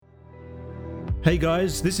Hey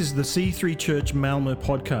guys, this is the C3 Church Malmo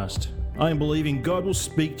podcast. I am believing God will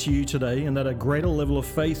speak to you today and that a greater level of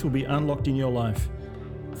faith will be unlocked in your life.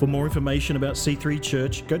 For more information about C3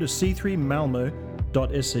 Church, go to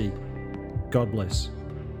c3malmo.se. God bless.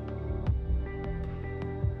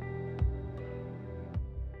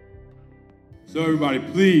 So everybody,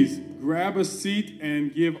 please grab a seat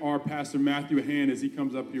and give our Pastor Matthew a hand as he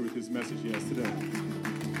comes up here with his message he has today.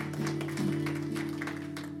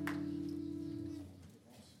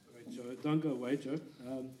 Don't go away, Joe.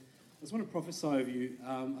 I just want to prophesy over you.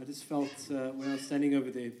 I just felt when I was standing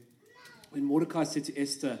over there, when Mordecai said to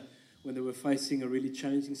Esther, when they were facing a really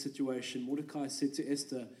challenging situation, Mordecai said to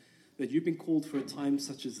Esther that you've been called for a time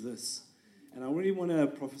such as this. And I really want to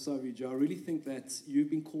prophesy over you, Joe. I really think that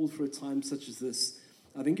you've been called for a time such as this.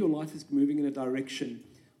 I think your life is moving in a direction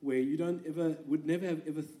where you would never have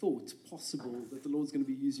ever thought possible that the Lord's going to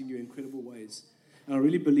be using you in incredible ways. And I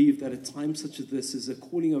really believe that a time such as this is a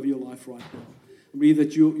calling of your life right now. I believe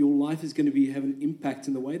that your life is going to have an impact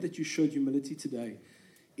in the way that you showed humility today,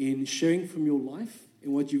 in sharing from your life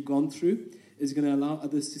and what you've gone through is going to allow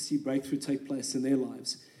others to see breakthrough take place in their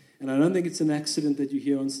lives. And I don't think it's an accident that you're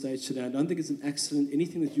here on stage today. I don't think it's an accident,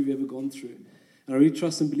 anything that you've ever gone through. And I really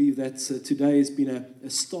trust and believe that today has been a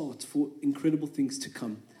start for incredible things to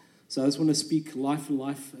come. So I just want to speak life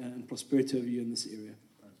and prosperity over you in this area.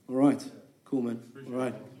 All right. Cool, man. All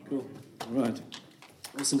right. Cool. All right.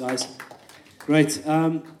 Awesome, guys. Great.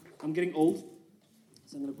 I'm getting old,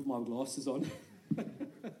 so I'm going to put my glasses on. It's going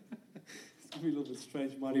to be a little bit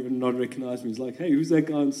strange. You might even not recognize me. He's like, hey, who's that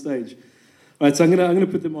guy on stage? All right, so I'm going to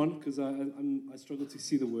put them on because I struggle to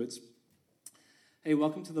see the words. Hey,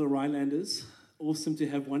 welcome to the Rylanders. Awesome to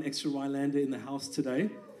have one extra Rylander in the house today.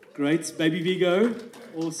 Great. Baby Vigo.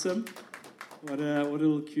 Awesome. What a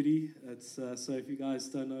little cutie. It's, so if you guys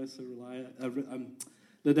don't know, so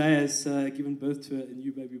Ladae has given birth to a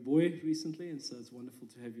new baby boy recently, and so it's wonderful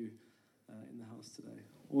to have you in the house today.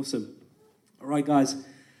 Awesome. All right, guys.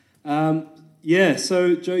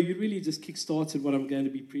 So Joe, you really just kick-started what I'm going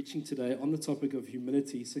to be preaching today on the topic of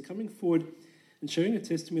humility. So coming forward and sharing a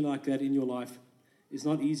testimony like that in your life is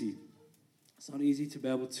not easy. It's not easy to be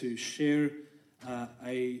able to share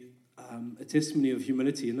a testimony of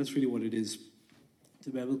humility, and that's really what it is. To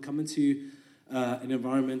be able to come into an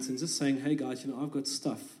environment and just saying, hey guys, I've got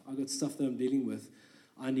stuff that I'm dealing with.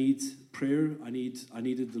 I need prayer. I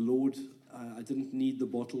needed the Lord. I didn't need the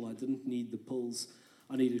bottle. I didn't need the pills.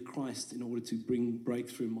 I needed Christ in order to bring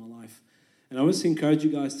breakthrough in my life. And I want to encourage you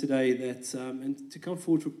guys today that and to come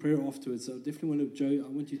forward for prayer afterwards. I definitely want to, Joe, I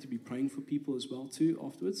want you to be praying for people as well too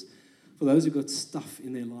afterwards. For those who've got stuff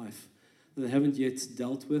in their life that they haven't yet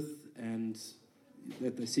dealt with and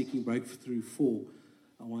that they're seeking breakthrough for.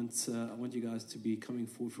 I want you guys to be coming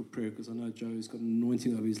forward for prayer because I know Joe has got an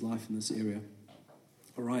anointing over his life in this area.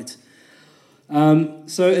 All right.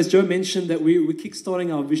 So as Joe mentioned, that we're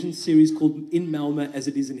kickstarting our vision series called In Malmo as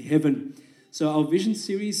It Is in Heaven. So our vision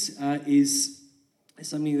series is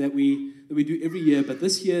something that we do every year, but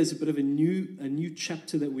this year is a bit of a new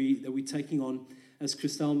chapter that we're taking on as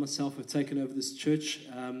Christelle and myself have taken over this church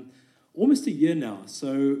almost a year now.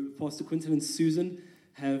 So Pastor Quinton and Susan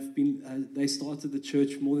have been, they started the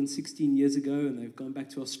church more than 16 years ago, and they've gone back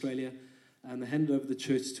to Australia, and they handed over the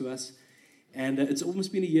church to us. And it's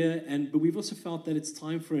almost been a year, but we've also felt that it's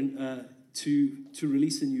time for to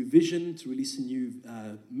release a new vision, to release a new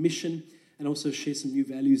mission, and also share some new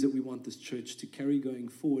values that we want this church to carry going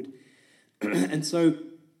forward. And so,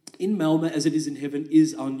 In Malmo, as it is in heaven,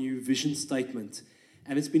 is our new vision statement.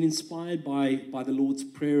 And it's been inspired by the Lord's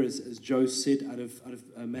Prayer, as Joe said, out of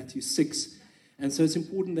Matthew 6. And so it's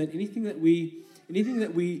important that anything that we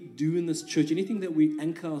do in this church, anything that we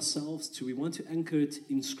anchor ourselves to, we want to anchor it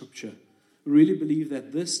in Scripture. We really believe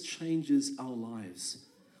that this changes our lives.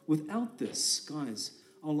 Without this, guys,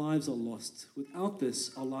 our lives are lost. Without this,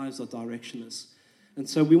 our lives are directionless. And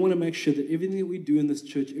so we want to make sure that everything that we do in this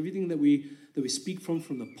church, everything that we speak from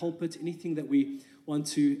the pulpit, anything that we want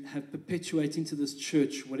to have perpetuate into this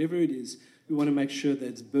church, whatever it is, we want to make sure that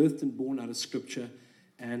it's birthed and born out of Scripture.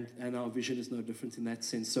 And our vision is no different in that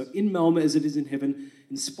sense. So in Malmo, as it is in heaven,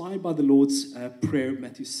 inspired by the Lord's Prayer,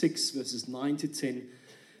 Matthew 6, verses 9 to 10,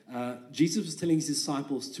 Jesus was telling his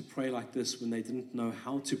disciples to pray like this when they didn't know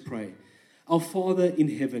how to pray. Our Father in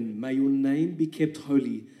heaven, may your name be kept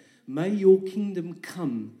holy. May your kingdom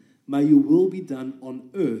come. May your will be done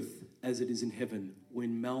on earth as it is in heaven. Or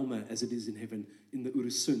in Malmo, as it is in heaven. In the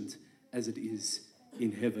Öresund, as it is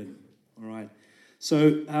in heaven. All right.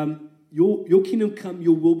 So, Your kingdom come,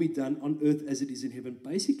 your will be done on earth as it is in heaven.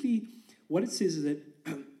 Basically, what it says is that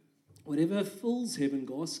whatever fills heaven,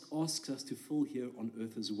 God asks us to fill here on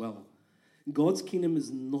earth as well. God's kingdom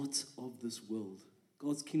is not of this world.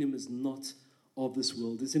 God's kingdom is not of this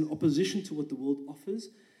world. It's in opposition to what the world offers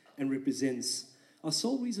and represents. Our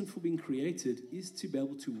sole reason for being created is to be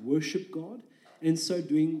able to worship God, and in so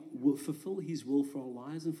doing, will fulfill His will for our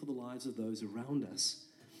lives and for the lives of those around us.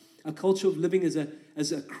 Our culture of living in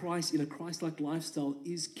a Christ-like lifestyle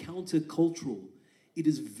is countercultural. It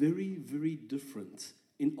is very, very different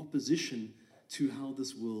in opposition to how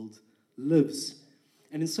this world lives.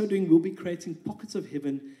 And in so doing, we'll be creating pockets of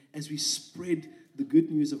heaven as we spread the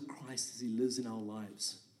good news of Christ as He lives in our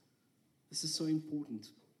lives. This is so important.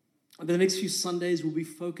 Over the next few Sundays, we'll be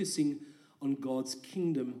focusing on God's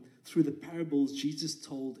kingdom through the parables Jesus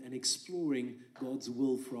told and exploring God's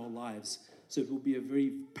will for our lives. So it will be a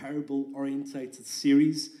very parable-orientated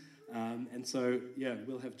series. And so,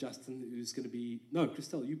 we'll have Justin, who's going to be... No,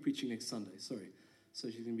 Christelle, you're preaching next Sunday. Sorry. So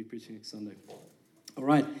she's going to be preaching next Sunday. All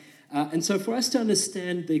right. And so for us to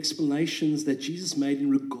understand the explanations that Jesus made in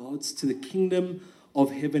regards to the kingdom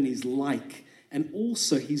of heaven is like, and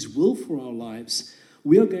also His will for our lives,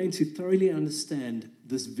 we are going to thoroughly understand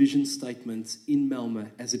this vision statement in Malmö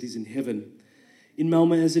as it is in heaven. In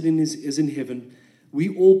Malmö as it is in heaven,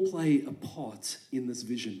 we all play a part in this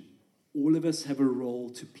vision. All of us have a role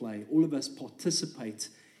to play. All of us participate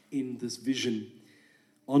in this vision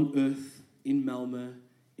on earth, in Malmö,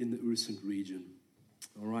 in the Öresund region.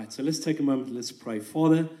 All right, so let's take a moment, let's pray.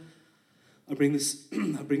 Father, I bring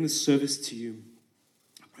this service to you.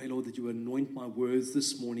 I pray, Lord, that you anoint my words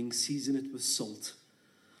this morning, season it with salt.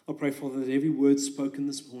 I pray, Father, that every word spoken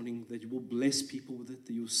this morning, that you will bless people with it,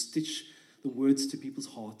 that you will stitch the words to people's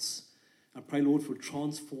hearts. I pray, Lord, for a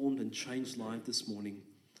transformed and changed life this morning.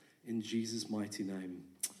 In Jesus' mighty name,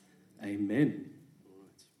 amen.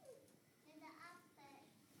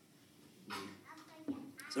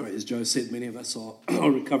 Sorry, as Joe said, many of us are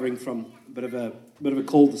recovering from a bit of a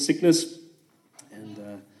cold, sickness, and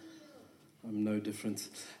I'm no different.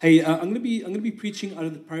 Hey, I'm going to be preaching out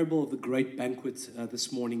of the parable of the great banquet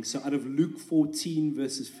this morning. So out of Luke 14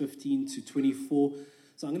 verses 15 to 24.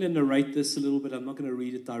 So I'm going to narrate this a little bit. I'm not going to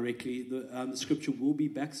read it directly. The scripture will be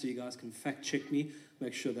back, so you guys can fact check me,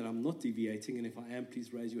 make sure that I'm not deviating. And if I am,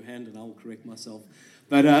 please raise your hand, and I will correct myself.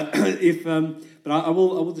 But I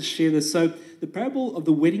will just share this. So the parable of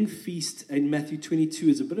the wedding feast in Matthew 22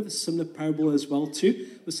 is a bit of a similar parable as well too,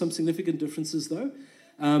 with some significant differences though.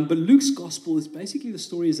 But Luke's gospel is basically the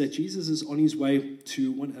story is that Jesus is on his way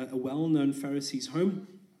to a well-known Pharisee's home.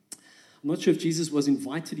 I'm not sure if Jesus was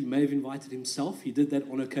invited. He may have invited himself. He did that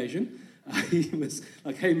on occasion. He was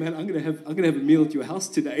like, "Hey man, I'm gonna have a meal at your house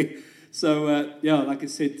today." So like I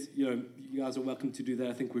said, you guys are welcome to do that.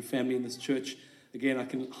 I think we're family in this church. Again, I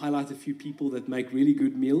can highlight a few people that make really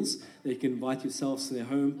good meals that you can invite yourselves to their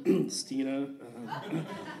home. Stina,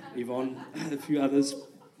 Yvonne, a few others.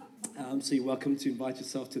 So you're welcome to invite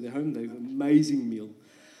yourself to their home. They have an amazing meal.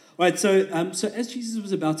 All right, so as Jesus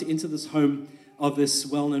was about to enter this home of this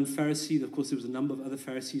well-known Pharisee, of course there was a number of other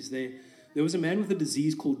Pharisees there, there was a man with a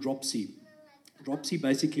disease called dropsy. Dropsy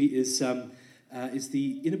basically is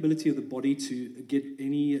the inability of the body to get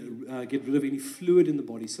rid of any fluid in the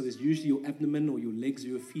body. So there's usually your abdomen or your legs or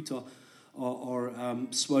your feet are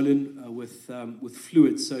swollen with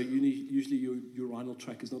fluid. So usually your urinal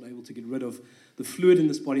tract is not able to get rid of the fluid in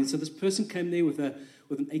this body. And so this person came there with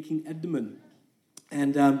an aching abdomen.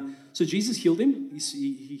 And so Jesus healed him.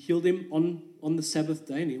 He healed him on the Sabbath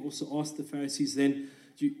day. And he also asked the Pharisees then,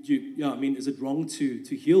 is it wrong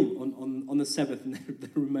to heal on the Sabbath? And they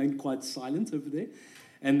remained quite silent over there.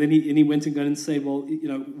 And then he went and got and said, well,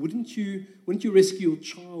 wouldn't you rescue your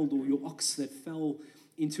child or your ox that fell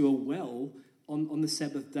into a well on the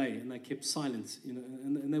Sabbath day? And they kept silent,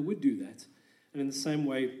 and they would do that. And in the same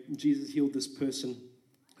way, Jesus healed this person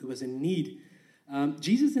who was in need.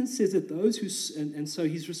 Jesus then says that those who, and so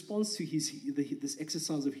his response to this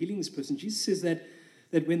exercise of healing this person, Jesus says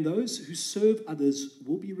that when those who serve others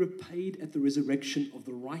will be repaid at the resurrection of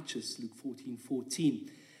the righteous, Luke 14:14.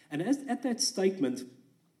 And at that statement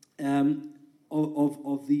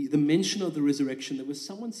of the mention of the resurrection, there was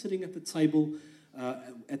someone sitting at the table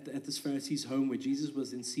at this Pharisee's home where Jesus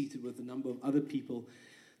was then seated with a number of other people.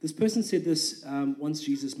 This person said this once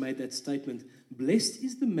Jesus made that statement: "Blessed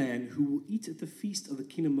is the man who will eat at the feast of the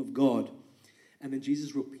kingdom of God." And then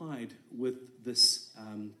Jesus replied with this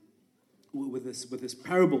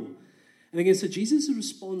parable. And again, so Jesus'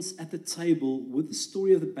 response at the table with the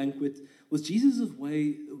story of the banquet was Jesus'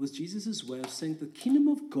 way of saying the kingdom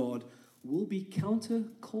of God will be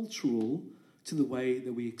counter-cultural to the way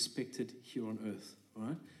that we expect it here on earth. All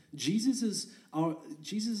right? Jesus'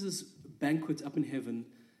 banquet up in heaven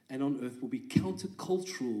and on earth will be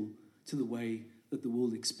counter-cultural to the way that the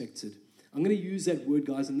world expects it. I'm going to use that word,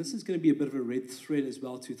 guys, and this is going to be a bit of a red thread as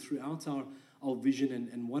well throughout our vision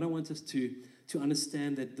and what I want us to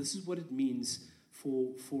understand, that this is what it means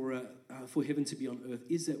for heaven to be on earth,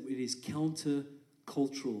 is that it is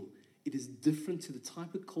counter-cultural. It is different to the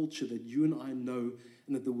type of culture that you and I know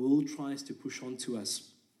and that the world tries to push onto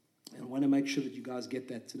us. And I want to make sure that you guys get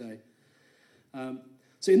that today.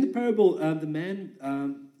 So in the parable,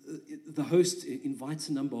 the host invites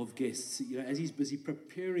a number of guests. As he's busy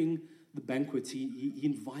preparing the banquet, he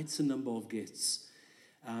invites a number of guests.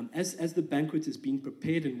 As the banquet is being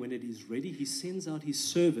prepared and when it is ready, he sends out his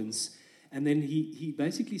servants, and then he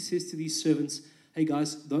basically says to these servants, hey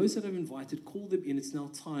guys, those that I've invited, call them in. It's now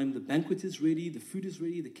time. The banquet is ready. The food is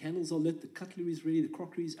ready. The candles are lit. The cutlery is ready. The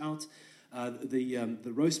crockery is out.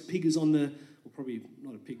 The roast pig is on the, or probably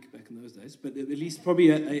not a pig back in those days, but at least probably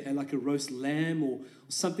like a roast lamb or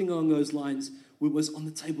something along those lines was on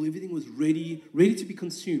the table. Everything was ready to be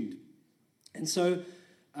consumed. And so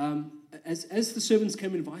as the servants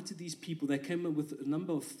came and invited these people, they came up with a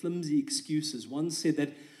number of flimsy excuses. One said that,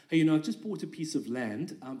 hey, I've just bought a piece of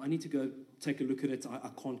land. I need to go take a look at it. I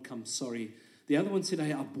can't come, sorry. The other one said,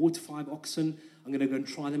 hey, I bought 5 oxen. I'm going to go and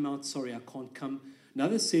try them out. Sorry, I can't come.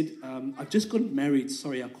 Another said, I've just got married.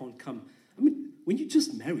 Sorry, I can't come. I mean, when you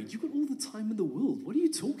just married, you've got all the time in the world. What are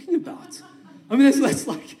you talking about? I mean, that's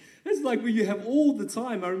like where you have all the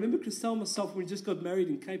time. I remember Christelle and myself, when we just got married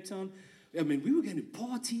in Cape Town. I mean, we were going to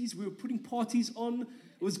parties. We were putting parties on.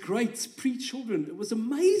 It was great. Pre-children. It was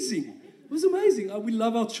amazing. It was amazing. We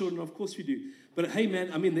love our children. Of course we do. But hey,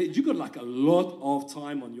 man, I mean, you got like a lot of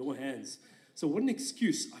time on your hands. So what an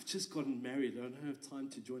excuse. I've just gotten married. I don't have time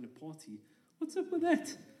to join a party. What's up with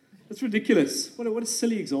that? That's ridiculous. What a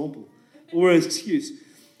silly example or an excuse.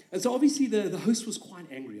 And so obviously the host was quite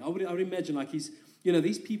angry. I would imagine like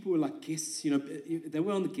these people were like guests. They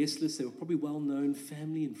were on the guest list. They were probably well-known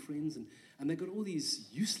family and friends. And they got all these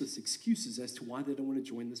useless excuses as to why they don't want to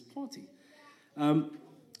join this party.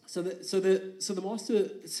 So the master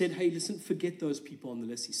said, hey, listen, forget those people on the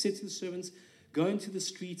list. He said to the servants, go into the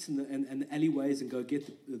streets and the alleyways and go get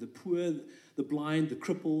the poor, the blind, the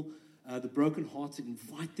cripple, the brokenhearted,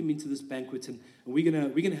 invite them into this banquet, and we're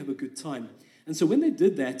gonna have a good time. And so when they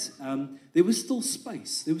did that, there was still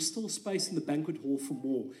space. There was still space in the banquet hall for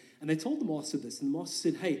more. And they told the master this, and the master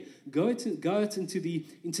said, hey, go out into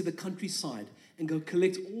the countryside and go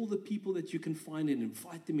collect all the people that you can find and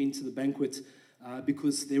invite them into the banquet,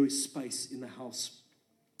 because there is space in the house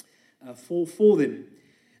for them.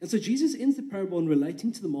 And so Jesus ends the parable in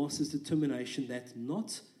relating to the master's determination that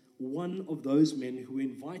not one of those men who were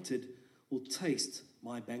invited will taste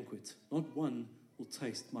my banquet. Not one will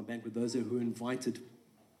taste my banquet, those who were invited.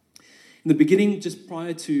 In the beginning, just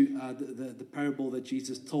prior to the parable that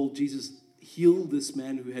Jesus told, Jesus healed this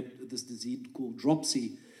man who had this disease called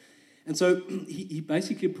dropsy. And so he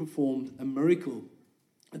basically performed a miracle.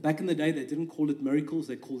 Back in the day, they didn't call it miracles,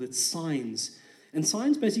 they called it signs. And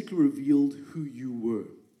signs basically revealed who you were.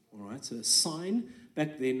 All right, so a sign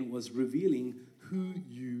back then was revealing who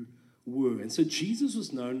you were. And so Jesus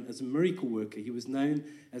was known as a miracle worker. He was known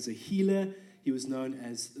as a healer. He was known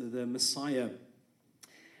as the Messiah.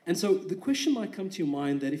 And so the question might come to your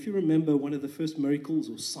mind that if you remember, one of the first miracles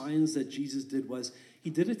or signs that Jesus did was he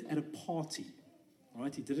did it at a party. All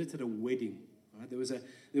right, he did it at a wedding. All right,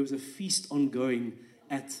 there was a feast ongoing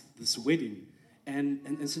at this wedding.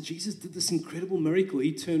 And so Jesus did this incredible miracle.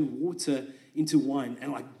 He turned water into wine,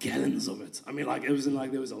 and like gallons of it. I mean, like it was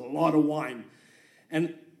like there was a lot of wine.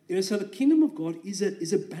 And so the kingdom of God is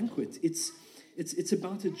a banquet. It's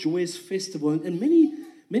about a joyous festival. And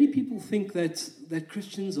many people think that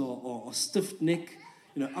Christians are stiff-necked,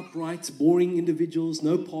 upright, boring individuals,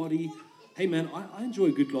 no party. Hey man, I enjoy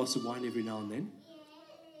a good glass of wine every now and then.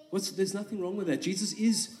 There's nothing wrong with that. Jesus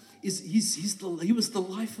he was the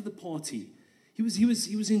life of the party. He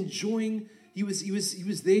was enjoying. He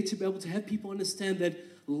was there to be able to have people understand that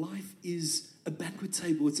life is a banquet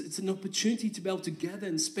table. It's an opportunity to be able to gather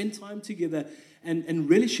and spend time together and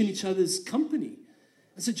relish in each other's company.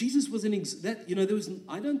 And so Jesus was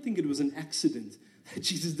I don't think it was an accident that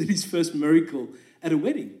Jesus did his first miracle at a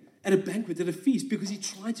wedding, at a banquet, at a feast, because he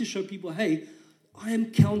tried to show people, hey, I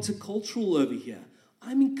am countercultural over here.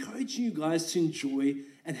 I'm encouraging you guys to enjoy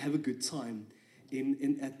and have a good time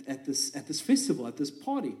at this festival, at this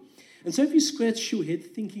party. And so if you scratch your head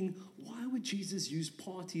thinking, why would Jesus use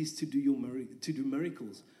parties to do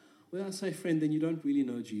miracles? Well, I say, friend, then you don't really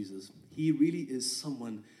know Jesus. He really is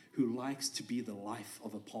someone who likes to be the life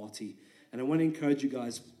of a party. And I want to encourage you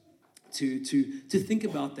guys to think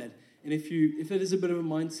about that. And if it is a bit of a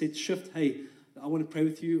mindset shift, hey, I want to pray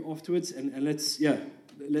with you afterwards, and let's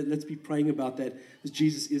let's be praying about that, because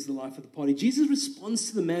Jesus is the life of the party. Jesus responds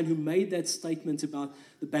to the man who made that statement about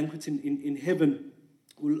the banquet in heaven.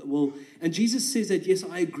 And Jesus says that, yes,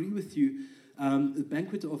 I agree with you. The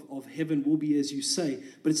banquet of heaven will be as you say,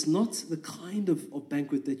 but it's not the kind of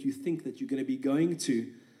banquet that you think that you're going to be going to.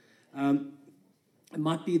 It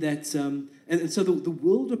might be that, and so the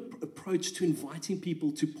world approach to inviting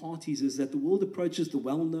people to parties is that the world approaches the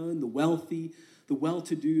well-known, the wealthy, the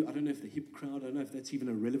well-to-do. I don't know if the hip crowd, I don't know if that's even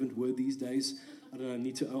a relevant word these days. I don't know, I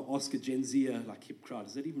need to ask a Gen Z, like hip crowd.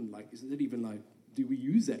 Isn't that even like, do we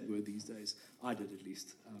use that word these days? I did, at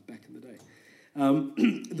least, back in the day.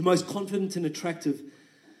 The most confident and attractive.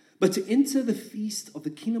 But to enter the feast of the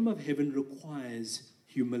kingdom of heaven requires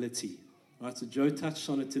humility. Right, so Joe touched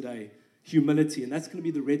on it today. Humility. And that's going to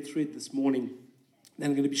be the red thread this morning. And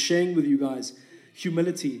I'm going to be sharing with you guys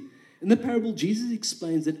humility. In the parable, Jesus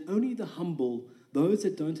explains that only the humble, those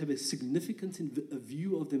that don't have a significant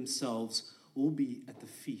view of themselves, will be at the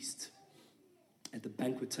feast, at the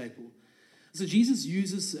banquet table. So Jesus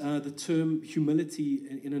uses the term humility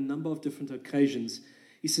in a number of different occasions.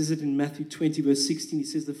 He says it in Matthew 20, verse 16. He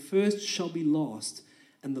says, the first shall be last,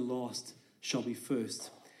 and the last shall be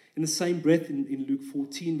first. In the same breath, in Luke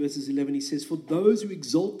 14, verses 11, he says, for those who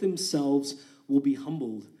exalt themselves will be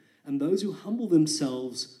humbled, and those who humble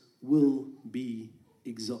themselves will be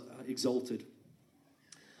exalted.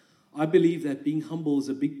 I believe that being humble is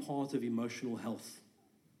a big part of emotional health,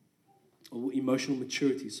 or emotional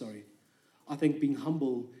maturity, sorry. I think being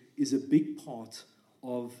humble is a big part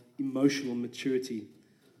of emotional maturity.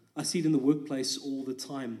 I see it in the workplace all the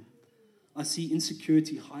time. I see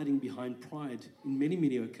insecurity hiding behind pride in many,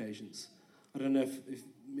 many occasions. I don't know if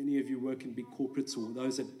many of you work in big corporates or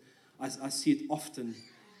those that I see it often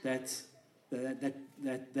that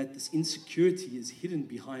this insecurity is hidden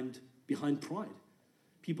behind pride.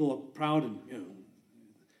 People are proud, and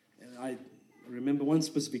I remember one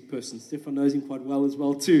specific person. Stefan knows him quite well as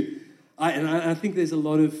well too. I think there's a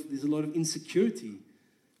lot of insecurity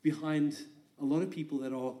behind a lot of people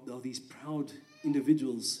that are these proud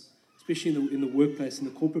individuals, especially in the workplace, in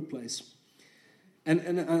the corporate place.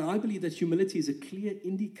 And I believe that humility is a clear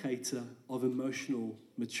indicator of emotional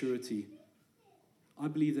maturity. I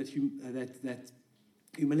believe that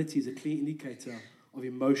humility is a clear indicator of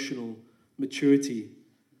emotional maturity.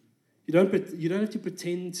 You don't have to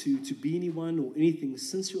pretend to be anyone or anything,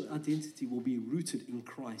 since your identity will be rooted in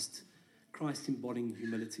Christ embodying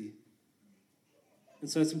humility. And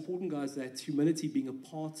so it's important, guys, that humility being a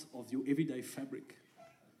part of your everyday fabric,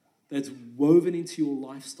 that's woven into your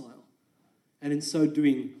lifestyle. And in so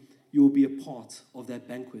doing, you will be a part of that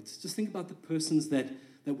banquet. Just think about the persons that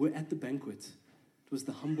were at the banquet. It was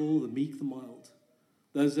the humble, the meek, the mild.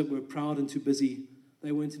 Those that were proud and too busy,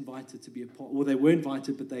 they weren't invited to be a part, or they were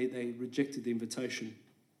invited, but they rejected the invitation.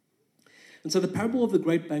 And so the parable of the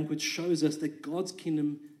great banquet shows us that God's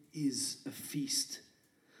kingdom is a feast.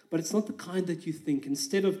 But it's not the kind that you think.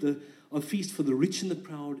 Instead of a feast for the rich and the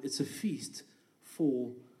proud, it's a feast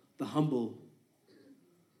for the humble.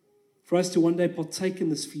 For us to one day partake in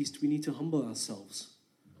this feast, we need to humble ourselves.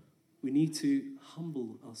 We need to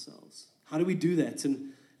humble ourselves. How do we do that?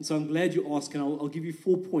 And so I'm glad you asked, and I'll give you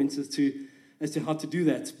 4 points as to how to do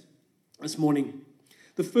that this morning.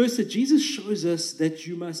 The first, that Jesus shows us that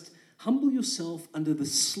you must humble yourself under the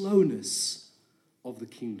slowness of the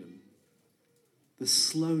kingdom. The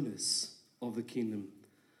slowness of the kingdom.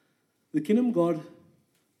 The kingdom of God,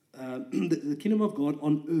 the kingdom of God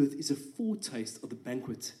on earth is a foretaste of the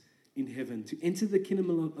banquet in heaven. To enter the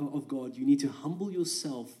kingdom of God, you need to humble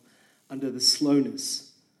yourself under the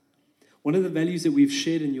slowness. One of the values that we've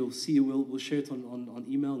shared, and you'll see, we'll share it on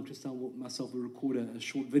email, and Christelle myself will record a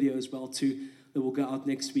short video as well too, that will go out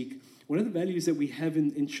next week. One of the values that we have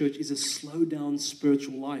in church is a slow down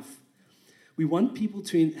spiritual life. We want people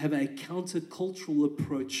to have a countercultural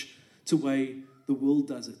approach to the way the world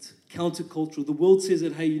does it. Countercultural. The world says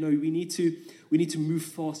that, hey, we need to move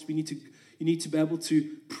fast. You need to be able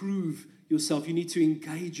to prove yourself. You need to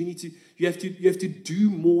engage. You have to do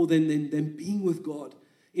more than being with God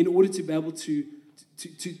in order to be able to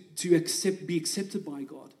be accepted by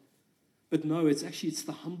God. But no, it's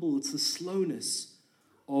the humble, it's the slowness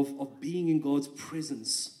of being in God's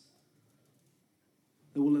presence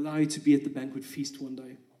that will allow you to be at the banquet feast one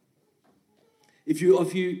day. If you're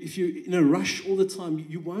in a rush all the time,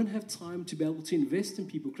 you won't have time to be able to invest in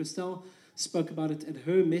people. Christelle spoke about it at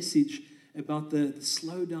her message about the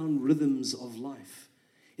slow down rhythms of life.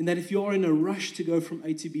 In that if you are in a rush to go from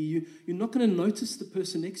A to B, you're not going to notice the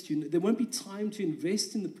person next to you. There won't be time to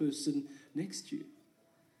invest in the person next to you.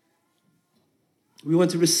 We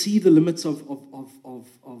want to receive the limits of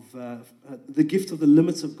the gift of the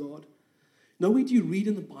limits of God. Nowhere do you read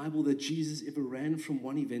in the Bible that Jesus ever ran from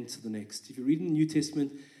one event to the next. If you read in the New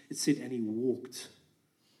Testament, it said, and he walked,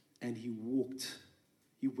 and he walked.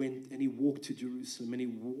 He went and he walked to Jerusalem, and he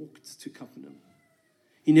walked to Capernaum.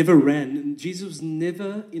 He never ran, and Jesus was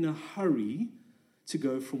never in a hurry to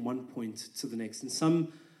go from one point to the next. In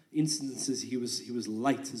some instances, he was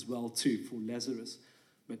late as well too for Lazarus,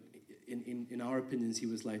 but in our opinions, he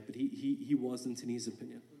was late. But he wasn't in his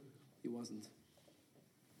opinion. He wasn't.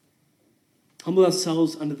 Humble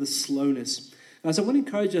ourselves under the slowness. Guys, I want to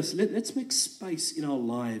encourage us, let's make space in our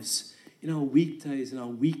lives, in our weekdays, in our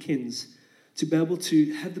weekends, to be able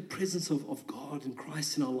to have the presence of God and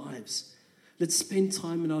Christ in our lives. Let's spend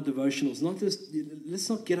time in our devotionals. Let's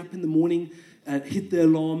not get up in the morning, hit the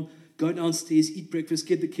alarm, go downstairs, eat breakfast,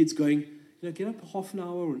 get the kids going. Get up half an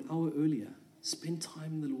hour or an hour earlier. Spend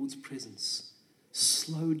time in the Lord's presence.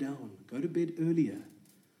 Slow down. Go to bed earlier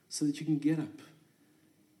so that you can get up.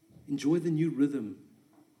 Enjoy the new rhythm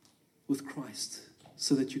with Christ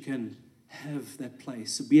so that you can have that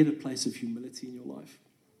place, be at a place of humility in your life.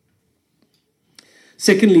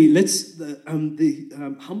 Secondly, let's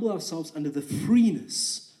humble ourselves under the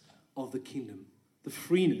freeness of the kingdom. The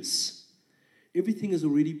freeness. Everything has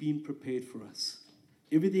already been prepared for us.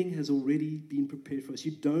 Everything has already been prepared for us.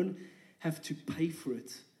 You don't have to pay for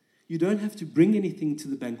it. You don't have to bring anything to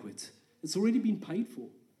the banquet. It's already been paid for.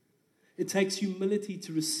 It takes humility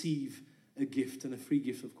to receive a gift, and a free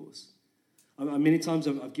gift, of course. Many times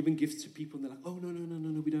I've given gifts to people, and they're like, oh,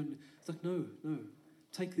 no, we don't. It's like, no,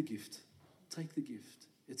 take the gift. Take the gift.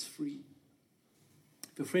 It's free.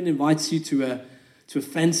 If a friend invites you to a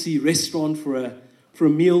fancy restaurant for a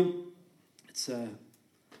meal, it's a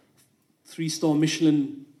 3-star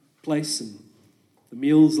Michelin place, and the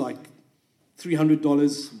meal's like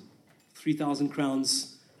 $300, 3,000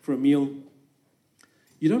 crowns for a meal.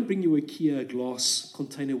 You don't bring your IKEA glass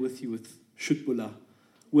container with you with shutbula,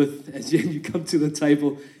 as you come to the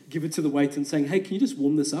table, give it to the waiter and saying, hey, can you just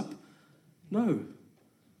warm this up? No.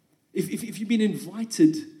 If you've been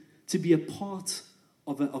invited to be a part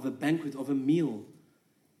of a banquet, of a meal,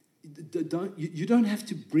 you don't have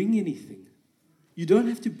to bring anything. You don't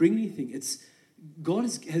have to bring anything. God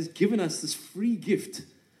has given us this free gift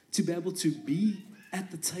to be able to be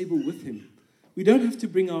at the table with him. We don't have to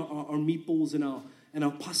bring our meatballs and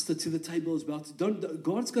our pasta to the table as well.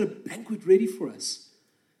 God's got a banquet ready for us.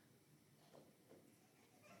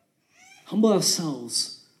 Humble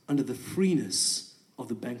ourselves under the freeness of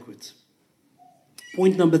the banquet.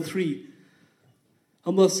 Point number 3.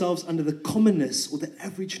 Humble ourselves under the commonness or the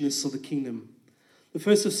averageness of the kingdom. The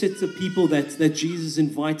first of sets of people that Jesus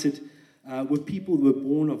invited were people who were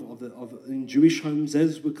born in Jewish homes,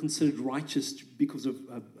 as were considered righteous because of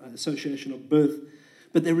association of birth.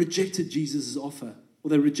 But they rejected Jesus' offer, or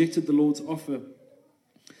they rejected the Lord's offer.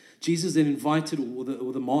 Jesus then invited,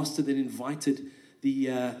 or the master then invited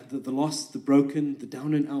the lost, the broken, the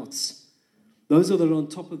down and outs. Those that are on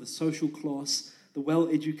top of the social class, the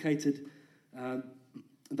well-educated,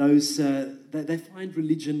 they find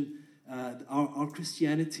religion, our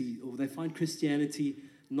Christianity, or they find Christianity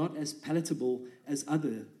not as palatable as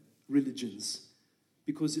other religions,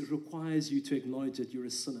 because it requires you to acknowledge that you're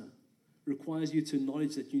a sinner. It requires you to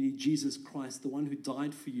acknowledge that you need Jesus Christ, the one who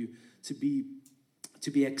died for you, to be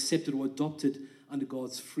accepted or adopted under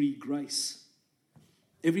God's free grace.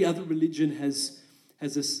 Every other religion has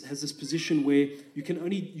this position where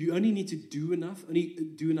you only need to do enough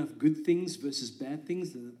good things versus bad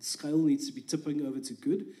things. The scale needs to be tipping over to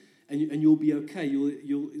good, and you'll be okay.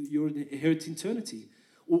 You'll inherit eternity.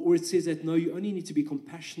 Or it says that no, you only need to be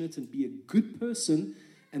compassionate and be a good person,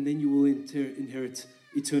 and then you will inherit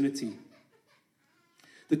eternity.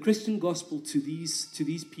 The Christian gospel to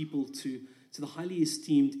these people, to the highly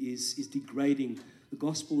esteemed, is degrading. The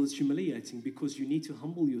gospel is humiliating, because you need to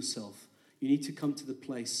humble yourself. You need to come to the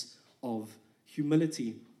place of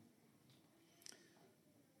humility.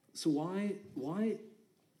 So why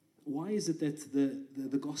is it that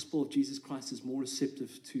the gospel of Jesus Christ is more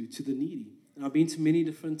receptive to the needy? And I've been to many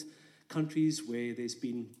different countries where there's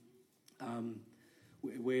been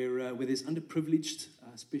where there's underprivileged,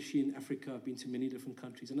 especially in Africa. I've been to many different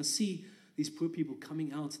countries, and I see these poor people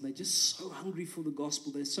coming out, and they're just so hungry for the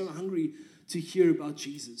gospel. They're so hungry to hear about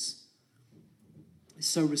Jesus. They're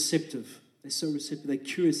so receptive. They're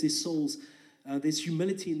curious. Their souls, there's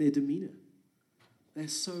humility in their demeanor. They're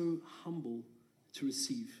so humble to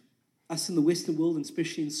receive. Us in the Western world, and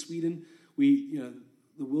especially in Sweden, the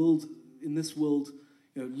world in this world,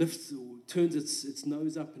 lifts or turns its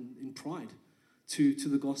nose up in pride to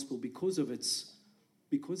the gospel because of its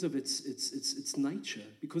because of its nature,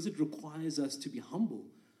 because it requires us to be humble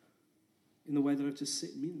in the way that I've just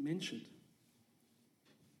mentioned.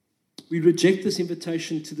 We reject this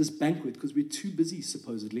invitation to this banquet because we're too busy,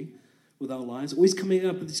 supposedly, with our lives, always coming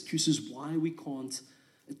up with excuses why we can't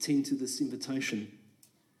attend to this invitation.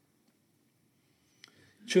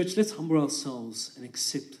 Church, let's humble ourselves and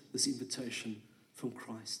accept this invitation from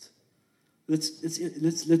Christ.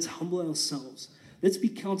 Let's humble ourselves. Let's be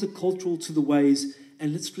countercultural to the ways,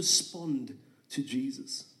 and let's respond to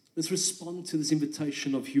Jesus. Let's respond to this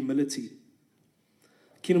invitation of humility.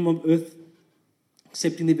 Kingdom of Earth,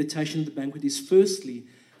 accepting the invitation of the banquet, is firstly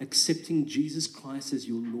accepting Jesus Christ as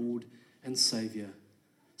your Lord and Savior.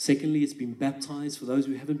 Secondly, it's being baptized. For those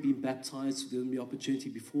who haven't been baptized, there'll be opportunity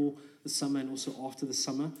before the summer and also after the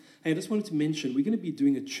summer. Hey, I just wanted to mention, we're going to be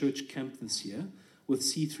doing a church camp this year with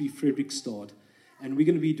C3 Fredrikstad. And we're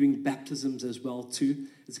going to be doing baptisms as well too.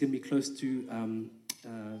 It's going to be close to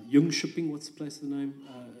Jungshipping. What's the place, the name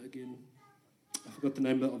again? I forgot the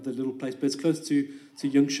name of the little place, but it's close to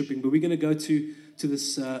Jungshipping. But we're going to go to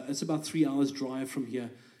this, it's about 3 hours drive from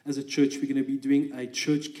here. As a church, we're going to be doing a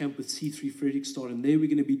church camp with C3 Fredrikstad, and there we're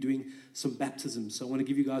going to be doing some baptisms. So I want to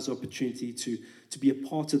give you guys the opportunity to be a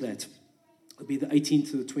part of that. It'll be the 18th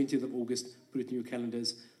to the 20th of August. Put it in your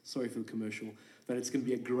calendars. Sorry for the commercial. But it's going to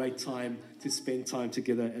be a great time to spend time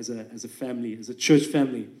together as a family, as a church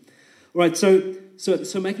family. All right, so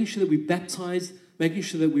making sure that we're baptized, making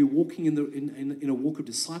sure that we're walking in a walk of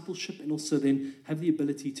discipleship, and also then have the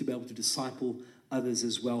ability to be able to disciple others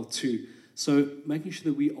as well too. So making sure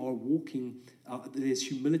that we are walking, there's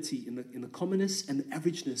humility in the commonness and the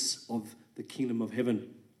averageness of the kingdom of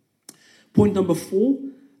heaven. Point number 4,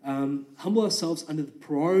 humble ourselves under the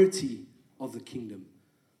priority of the kingdom.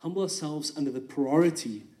 Humble ourselves under the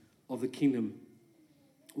priority of the kingdom.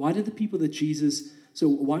 Why did the people that Jesus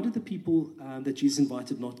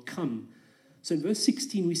invited not come? So in verse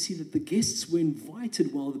 16, we see that the guests were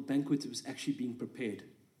invited while the banquet was actually being prepared.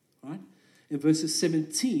 Right? In verses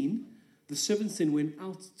 17, the servants then went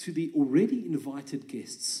out to the already invited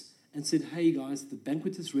guests and said, hey guys, the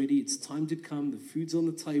banquet is ready. It's time to come. The food's on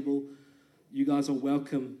the table. You guys are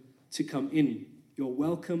welcome to come in. You're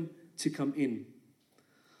welcome to come in.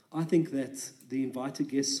 I think that the invited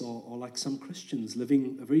guests are like some Christians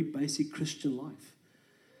living a very basic Christian life.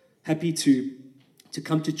 Happy to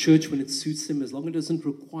come to church when it suits them, as long as it doesn't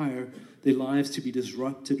require their lives to be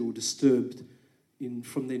disrupted or disturbed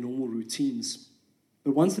from their normal routines.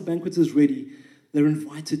 But once the banquet is ready, they're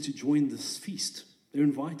invited to join this feast. They're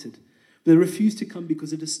invited. But they refuse to come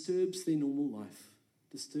because it disturbs their normal life,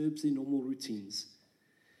 disturbs their normal routines.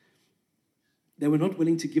 They were not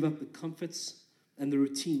willing to give up the comforts and the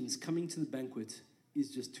routines. Coming to the banquet is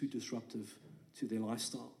just too disruptive to their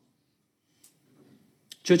lifestyle.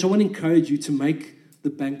 Church, I want to encourage you to make the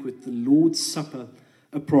banquet, the Lord's Supper,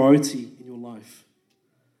 a priority in your life.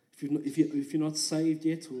 If you're not saved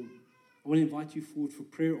yet, or I want to invite you forward for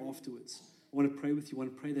prayer afterwards. I want to pray with you. I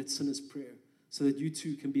want to pray that sinner's prayer so that you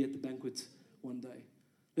too can be at the banquet one day.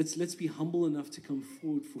 Let's be humble enough to come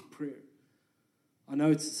forward for prayer. I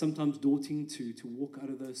know it's sometimes daunting to walk out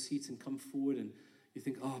of those seats and come forward, and you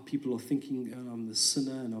think, people are thinking I'm the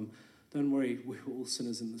sinner, and don't worry, we're all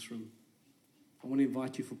sinners in this room. I want to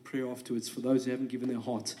invite you for prayer afterwards for those who haven't given their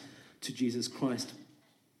heart to Jesus Christ.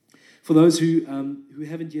 For those who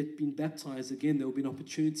haven't yet been baptized, again, there will be an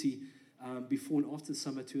opportunity before and after the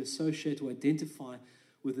summer to associate or identify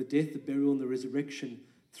with the death, the burial, and the resurrection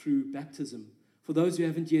through baptism. For those who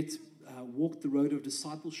haven't yet walked the road of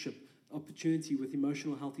discipleship, opportunity with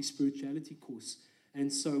Emotional Healthy Spirituality course.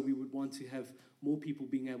 And so we would want to have more people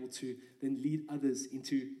being able to then lead others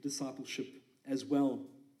into discipleship as well.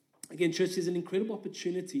 Again, church, there's an incredible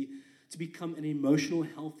opportunity to become an emotional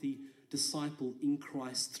healthy disciple in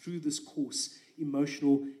Christ through this course,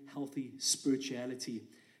 Emotional Healthy Spirituality.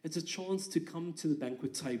 It's a chance to come to the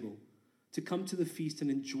banquet table, to come to the feast and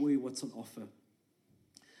enjoy what's on offer.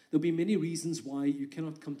 There'll be many reasons why you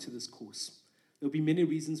cannot come to this course. There'll be many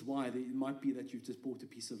reasons why. It might be that you've just bought a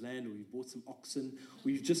piece of land, or you've bought some oxen, or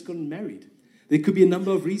you've just gotten married. There could be a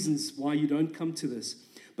number of reasons why you don't come to this.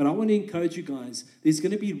 But I want to encourage you guys, there's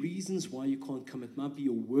going to be reasons why you can't come. It might be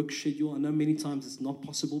your work schedule. I know many times it's not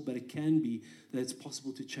possible, but it can be that it's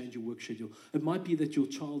possible to change your work schedule. It might be that your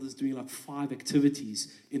child is doing like 5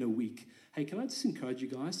 activities in a week. Hey, can I just encourage you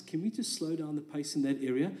guys, can we just slow down the pace in that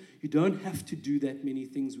area? You don't have to do that many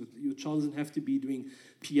things. Your child doesn't have to be doing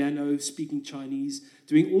piano, speaking Chinese,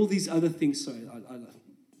 doing all these other things. Sorry,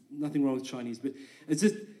 nothing wrong with Chinese, but it's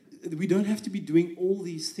just, we don't have to be doing all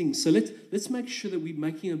these things. So let's make sure that we're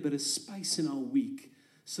making a bit of space in our week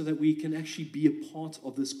so that we can actually be a part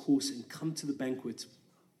of this course and come to the banquet.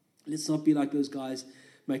 Let's not be like those guys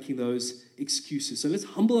making those excuses. So let's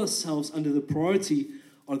humble ourselves under the priority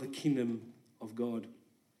of the kingdom of God.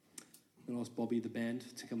 I'm going to ask Bobby, the band,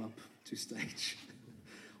 to come up to stage.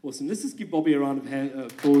 Awesome. Let's just give Bobby a round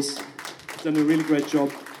of applause. He's done a really great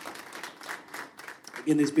job.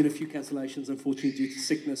 Again, there's been a few cancellations, unfortunately, due to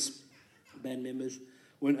sickness. Band members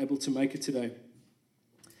weren't able to make it today.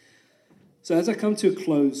 So as I come to a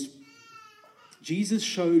close, Jesus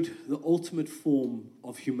showed the ultimate form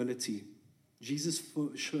of humility. Jesus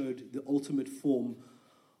showed the ultimate form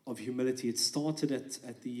of humility. It started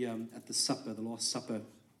at the supper, the Last Supper.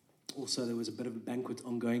 Also, there was a bit of a banquet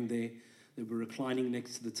ongoing there. They were reclining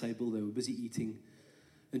next to the table. They were busy eating.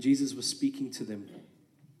 And Jesus was speaking to them.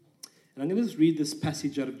 And I'm going to just read this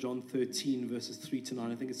passage out of John 13, verses 3 to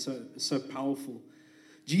 9. I think it's so powerful.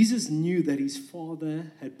 Jesus knew that his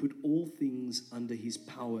Father had put all things under his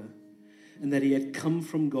power, and that he had come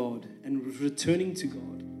from God and was returning to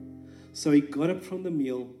God. So he got up from the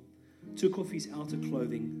meal, took off his outer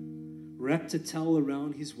clothing, wrapped a towel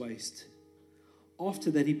around his waist.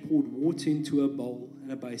 After that, he poured water into a bowl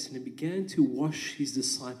and a basin and began to wash his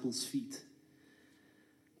disciples' feet,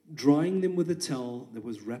 drying them with a towel that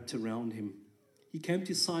was wrapped around him. He came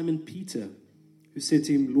to Simon Peter, who said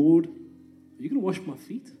to him, "Lord, are you going to wash my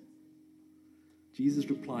feet?" Jesus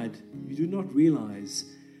replied, "You do not realize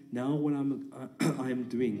now what I am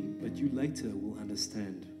doing, but you later will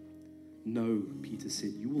understand." "No," Peter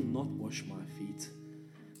said, "you will not wash my feet."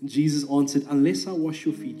 And Jesus answered, "Unless I wash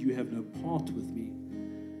your feet, you have no part with me."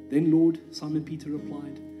 "Then, Lord," Simon Peter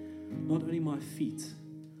replied, "not only my feet,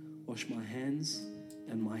 wash my hands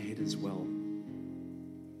and my head as well."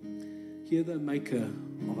 Here the maker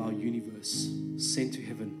of our universe, sent to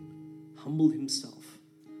heaven, humbled himself,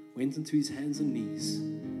 went into his hands and knees,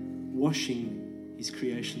 washing his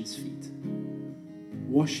creation's feet.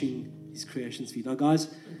 Washing his creation's feet. Now, guys,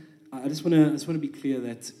 I just want to be clear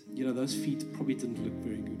that, those feet probably didn't look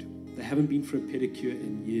very good. They haven't been for a pedicure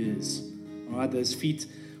in years. All right, those feet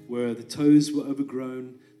where the toes were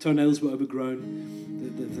overgrown, toenails were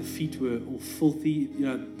overgrown, the feet were all filthy.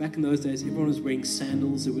 Back in those days, everyone was wearing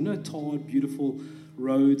sandals. There were no tarred, beautiful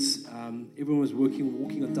roads. Everyone was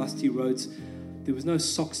walking on dusty roads. There was no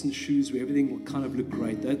socks and shoes where everything kind of looked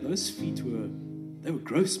great. Those feet were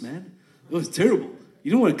gross, man. It was terrible.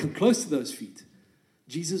 You don't want to come close to those feet.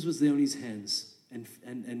 Jesus was there on his hands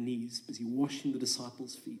and knees, busy washing the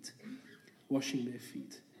disciples' feet, washing their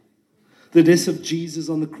feet. The death of Jesus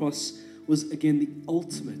on the cross was, again, the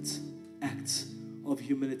ultimate act of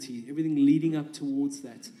humility. Everything leading up towards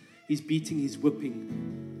that, his beating, his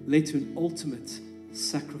whipping, led to an ultimate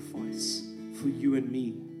sacrifice for you and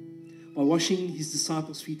me. By washing his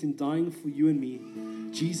disciples' feet and dying for you and me,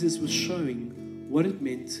 Jesus was showing what it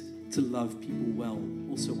meant to love people well.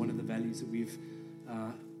 Also, one of the values that we've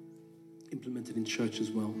implemented in church as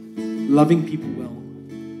well. Loving people well.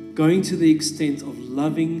 Going to the extent of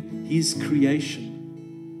loving his creation.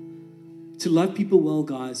 To love people well,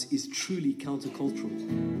 guys, is truly countercultural.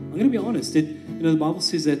 I'm going to be honest. The Bible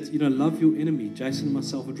says that, love your enemy. Jason and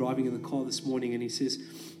myself were driving in the car this morning and he says,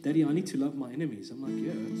 "Daddy, I need to love my enemies." I'm like,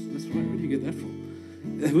 "Yeah, that's right. Where do you get that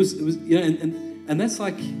from?" It was and that's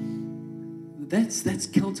like, that's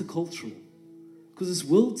countercultural. Because this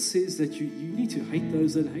world says that you need to hate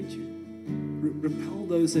those that hate you. Repel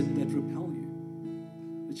those that repel you.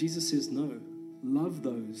 But Jesus says, no, love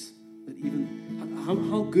those that even...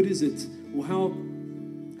 How good is it, or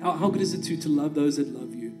how good is it to love those that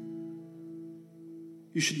love you?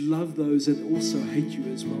 You should love those that also hate you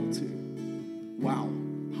as well too. Wow,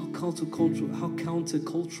 how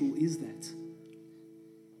countercultural is that?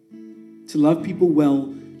 To love people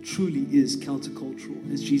well truly is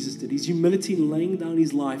countercultural, as Jesus did. His humility in laying down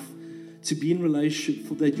his life to be in relationship,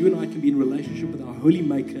 for that you and I can be in relationship with our holy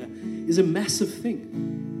maker, is a massive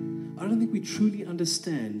thing. I don't think we truly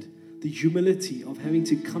understand the humility of having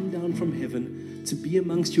to come down from heaven to be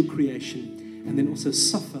amongst your creation and then also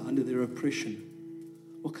suffer under their oppression.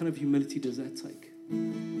 What kind of humility does that take?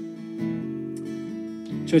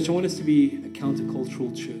 Church, I want us to be a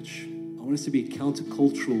countercultural church. I want us to be a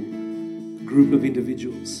countercultural group of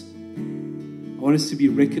individuals. I want us to be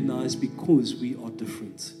recognized because we are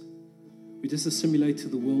different. We just assimilate to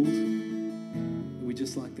the world and we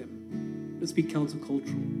just like them. Let's be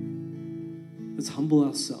countercultural. Let's humble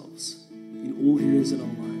ourselves in all areas in our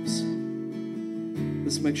lives.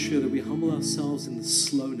 Let's make sure that we humble ourselves in the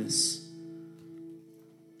slowness.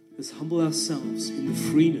 Let's humble ourselves in the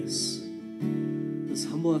freeness. Let's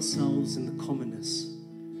humble ourselves in the commonness.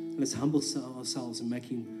 And let's humble ourselves in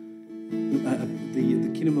making the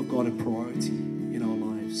kingdom of God a priority in our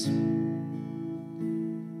lives.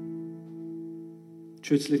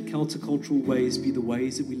 Church, let countercultural ways be the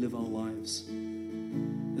ways that we live our lives.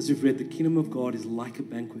 As we've read, the kingdom of God is like a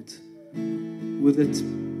banquet, with it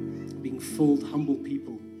being filled, humble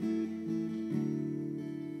people.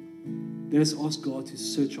 Let us ask God to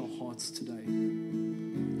search our hearts today.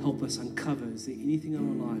 Help us uncover, is there anything in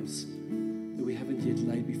our lives that we haven't yet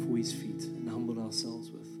laid before His feet and humbled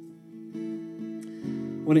ourselves with?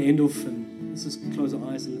 I want to end off, and let's just close our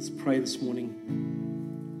eyes and let's pray this morning.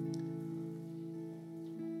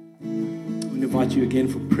 I want to invite you again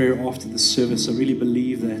for prayer after the service. I really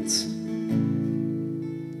believe that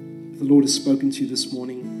if the Lord has spoken to you this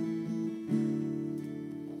morning,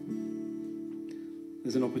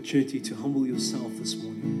 there's an opportunity to humble yourself this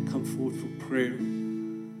morning. Come forward for prayer.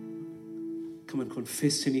 Come and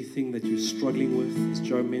confess anything that you're struggling with. As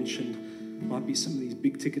Joe mentioned, it might be some of these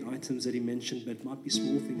big ticket items that he mentioned, but it might be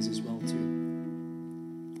small things as well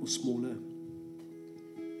too, or smaller.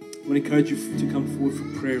 I want to encourage you to come forward for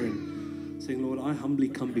prayer and saying, Lord, I humbly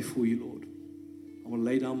come before you, Lord. I want to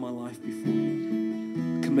lay down my life before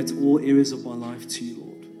you. Commit all areas of my life to you,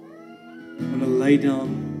 Lord. I want to lay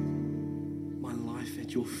down my life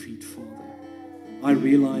at your feet, Father. I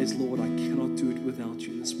realize, Lord, I cannot do it without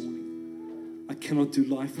you this morning. I cannot do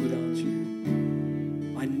life without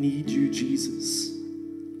you. I need you, Jesus.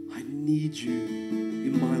 I need you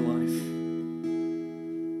in my life.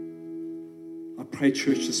 I pray,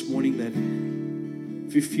 church, this morning that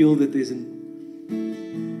if you feel that there's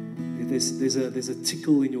a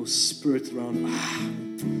tickle in your spirit around,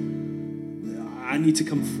 I need to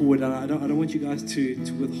come forward. I don't want you guys to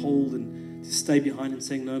withhold and to stay behind and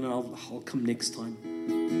saying, no, I'll come next time.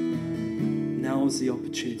 Now is the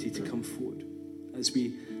opportunity to come forward. As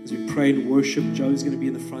we pray and worship, Joe's going to be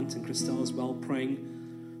in the front and Christelle as well, praying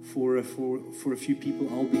for a few people.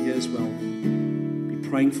 I'll be here as well. Be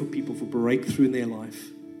praying for people for breakthrough in their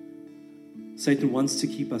life. Satan wants to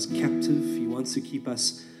keep us captive. He wants to keep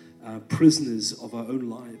us prisoners of our own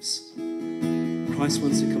lives. Christ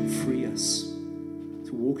wants to come free us,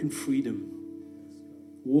 to walk in freedom.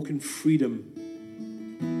 Walk in freedom.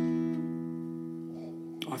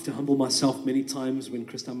 I have to humble myself many times when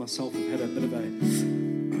Krista and myself have had a bit of a,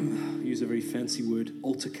 use a very fancy word,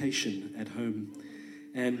 altercation at home.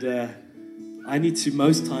 And I need to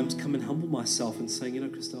most times come and humble myself and saying,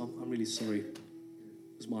 Krista, I'm really sorry. It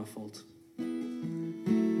was my fault.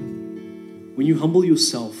 When you humble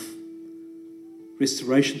yourself,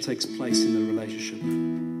 restoration takes place in the relationship.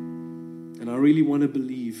 And I really want to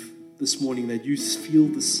believe this morning that you feel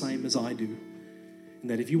the same as I do. And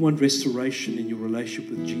that if you want restoration in your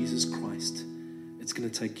relationship with Jesus Christ, it's going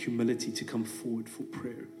to take humility to come forward for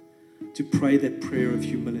prayer. To pray that prayer of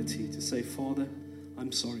humility. To say, Father,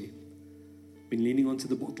 I'm sorry. I've been leaning onto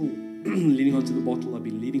the bottle. I've been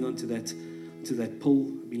leaning onto that pill.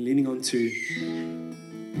 I've been leaning onto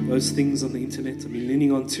those things on the internet. I've been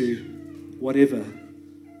leaning onto whatever.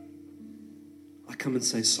 I come and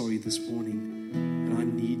say sorry this morning. And I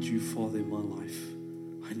need you, Father, in my life.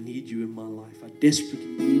 I need you in my life. I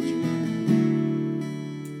desperately need you.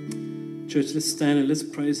 Church, let's stand and let's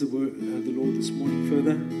praise the Lord this morning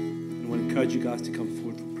further. And I want to encourage you guys to come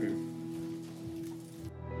forward for prayer.